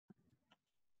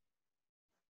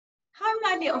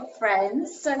Hi, my little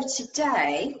friends. So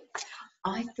today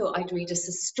I thought I'd read us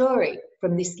a story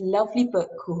from this lovely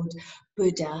book called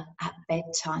Buddha at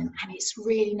Bedtime. And it's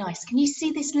really nice. Can you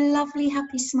see this lovely,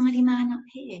 happy, smiley man up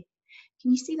here? Can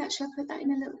you see that? Shall I put that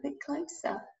in a little bit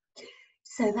closer?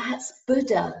 So that's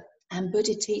Buddha. And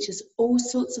Buddha teaches all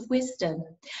sorts of wisdom.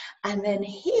 And then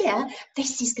here,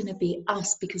 this is going to be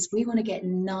us because we want to get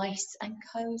nice and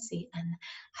cozy and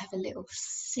have a little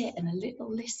sit and a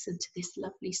little listen to this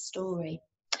lovely story.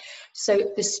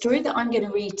 So the story that I'm going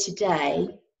to read today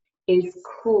is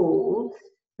called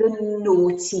The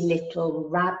Naughty Little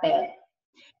Rabbit.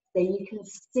 So you can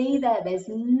see there's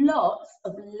lots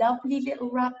of lovely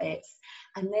little rabbits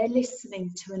and they're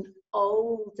listening to an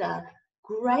older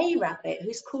grey rabbit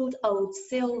who's called Old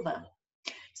Silver.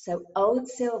 So Old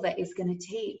Silver is going to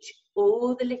teach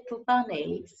all the little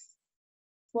bunnies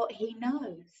what he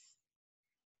knows.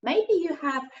 Maybe you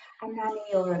have a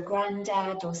nanny or a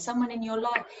granddad or someone in your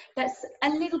life that's a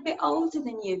little bit older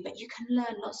than you, but you can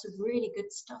learn lots of really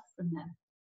good stuff from them.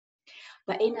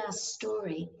 But in our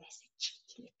story, there's a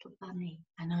cheeky little bunny,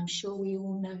 and I'm sure we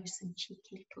all know some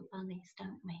cheeky little bunnies,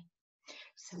 don't we?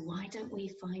 So why don't we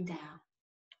find out?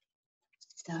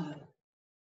 So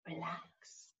relax,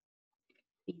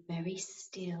 be very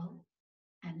still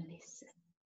and listen.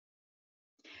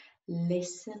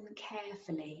 Listen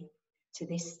carefully to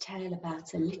this tale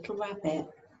about a little rabbit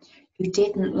who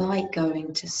didn't like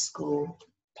going to school, a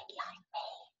bit like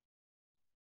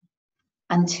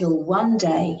me. Until one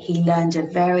day he learned a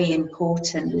very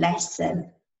important lesson, a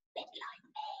bit like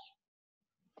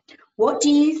me. What do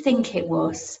you think it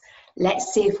was?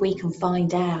 Let's see if we can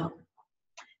find out.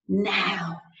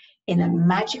 Now, in a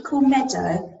magical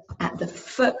meadow at the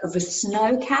foot of a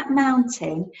snow-capped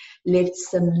mountain lived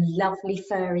some lovely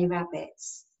furry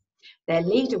rabbits. Their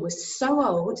leader was so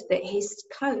old that his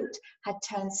coat had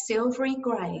turned silvery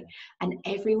grey and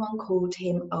everyone called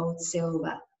him Old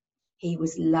Silver. He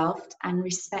was loved and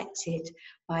respected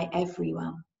by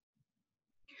everyone.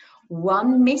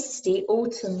 One misty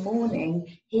autumn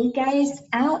morning, he gazed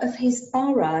out of his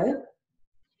burrow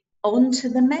onto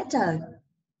the meadow.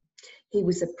 He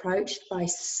was approached by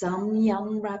some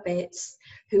young rabbits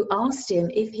who asked him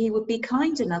if he would be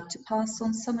kind enough to pass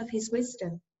on some of his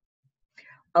wisdom.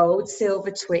 Old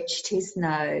Silver twitched his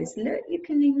nose. Look, you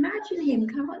can imagine him,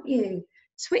 can't you?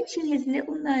 Twitching his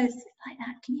little nose like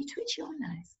that. Can you twitch your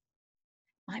nose?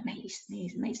 Might make you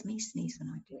sneeze. It makes me sneeze when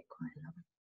I do it quite a lot.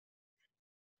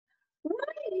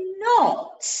 Why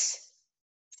not?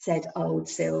 Said Old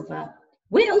Silver.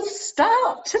 We'll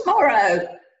start tomorrow.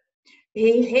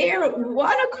 Be here at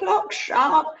 1 o'clock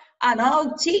sharp and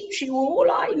I'll teach you all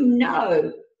I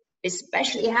know,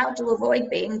 especially how to avoid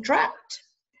being trapped.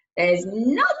 There's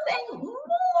nothing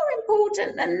more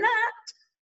important than that.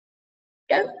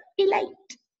 Don't be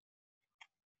late.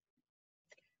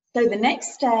 So the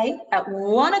next day at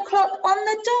 1 o'clock on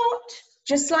the dot,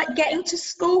 just like getting to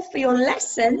school for your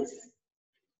lessons,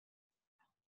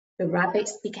 the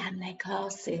rabbits began their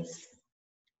classes.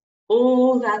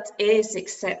 All that is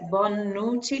except one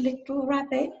naughty little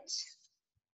rabbit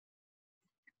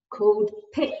called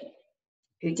Pip,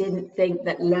 who didn't think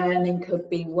that learning could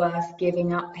be worth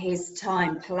giving up his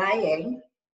time playing.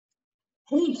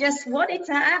 He just wanted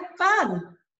to have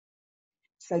fun.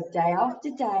 So day after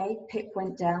day, Pip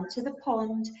went down to the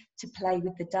pond to play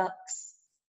with the ducks.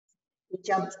 He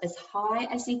jumped as high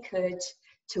as he could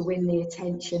to win the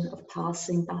attention of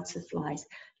passing butterflies.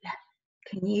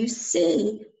 Can you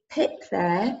see Pip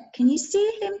there? Can you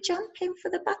see him jumping for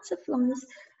the butterflies?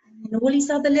 And all his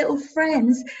other little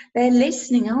friends, they're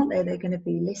listening, aren't they? They're going to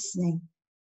be listening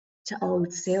to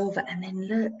Old Silver. And then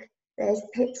look, there's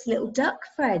Pip's little duck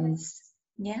friends.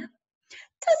 Yeah?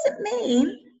 Doesn't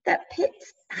mean that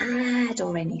Pip's bad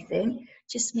or anything,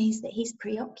 just means that he's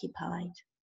preoccupied.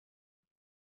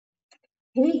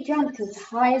 He jumped as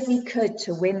high as he could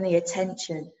to win the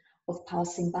attention of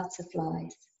passing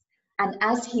butterflies. And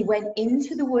as he went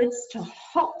into the woods to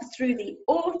hop through the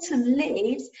autumn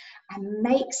leaves and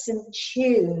make some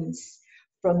tunes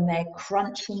from their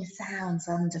crunching sounds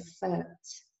underfoot.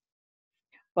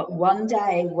 But one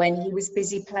day when he was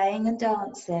busy playing and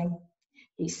dancing,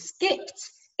 he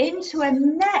skipped into a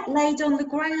net laid on the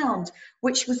ground,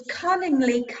 which was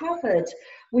cunningly covered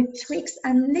with twigs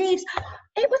and leaves.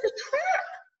 It was a trap.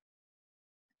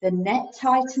 The net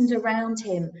tightened around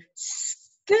him,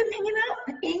 scooping him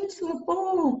up into a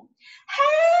ball.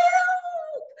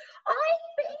 Help!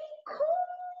 I've been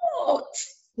caught,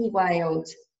 he wailed.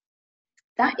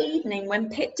 That evening, when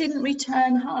Pip didn't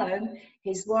return home,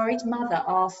 his worried mother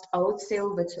asked Old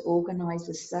Silver to organise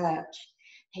a search.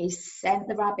 He sent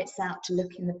the rabbits out to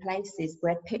look in the places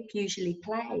where Pip usually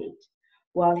played,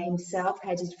 while himself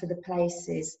headed for the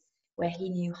places where he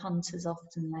knew hunters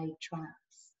often laid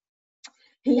traps.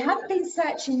 He hadn't been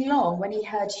searching long when he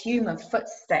heard human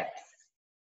footsteps.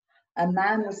 A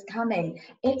man was coming.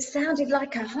 It sounded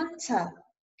like a hunter.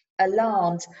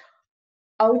 Alarmed,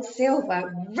 old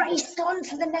Silver raced on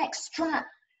to the next trap,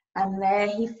 and there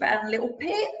he found little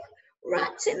Pip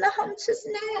wrapped in the hunter's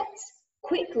net.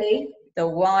 Quickly, the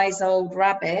wise old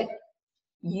rabbit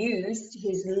used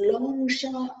his long,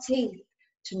 sharp teeth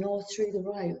to gnaw through the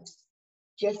ropes,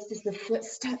 just as the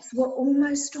footsteps were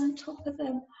almost on top of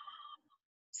them.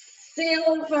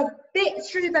 Silver bit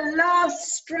through the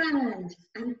last strand,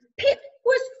 and Pip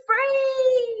was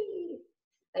free.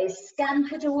 They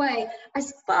scampered away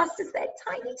as fast as their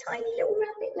tiny, tiny little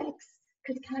rabbit legs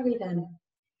could carry them.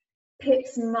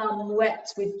 Pip's mum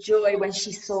wept with joy when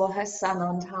she saw her son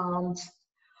unharmed.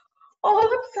 "Oh,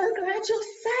 I'm so glad you're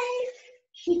safe,"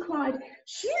 she cried.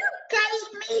 "You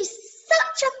gave me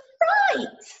such a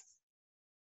fright."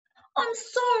 "I'm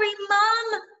sorry,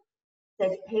 Mum,"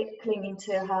 said Pip, clinging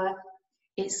to her.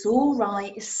 "It's all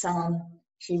right, son,"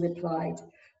 she replied.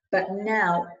 "But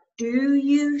now, do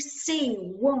you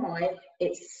see why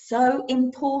it's so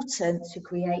important to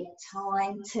create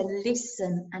time to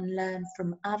listen and learn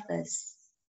from others?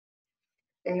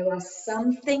 There are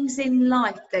some things in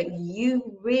life that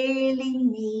you really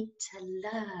need to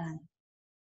learn."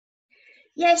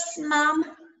 "Yes, Mum,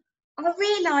 I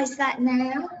realise that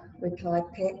now,"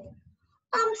 replied Pip.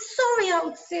 "I'm sorry,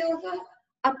 old Silver.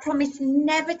 I promise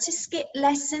never to skip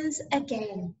lessons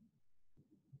again."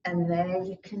 And there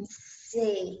you can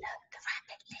see the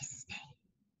rabbit listening.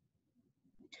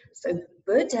 So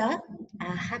Buddha,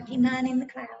 our happy man in the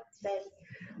clouds, says,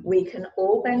 we can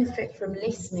all benefit from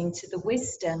listening to the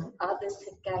wisdom others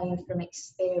have gained from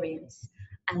experience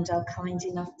and are kind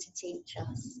enough to teach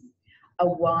us. A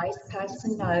wise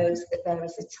person knows that there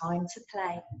is a time to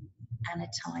play and a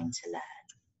time to learn.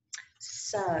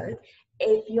 So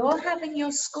if you're having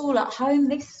your school at home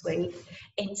this week,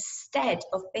 instead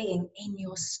of being in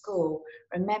your school,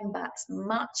 remember, as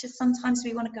much as sometimes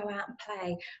we want to go out and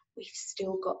play, we've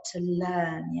still got to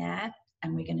learn, yeah?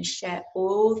 And we're going to share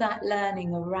all that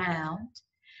learning around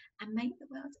and make the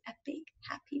world a big,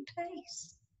 happy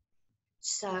place.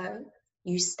 So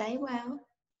you stay well,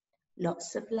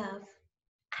 lots of love,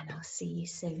 and I'll see you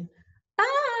soon.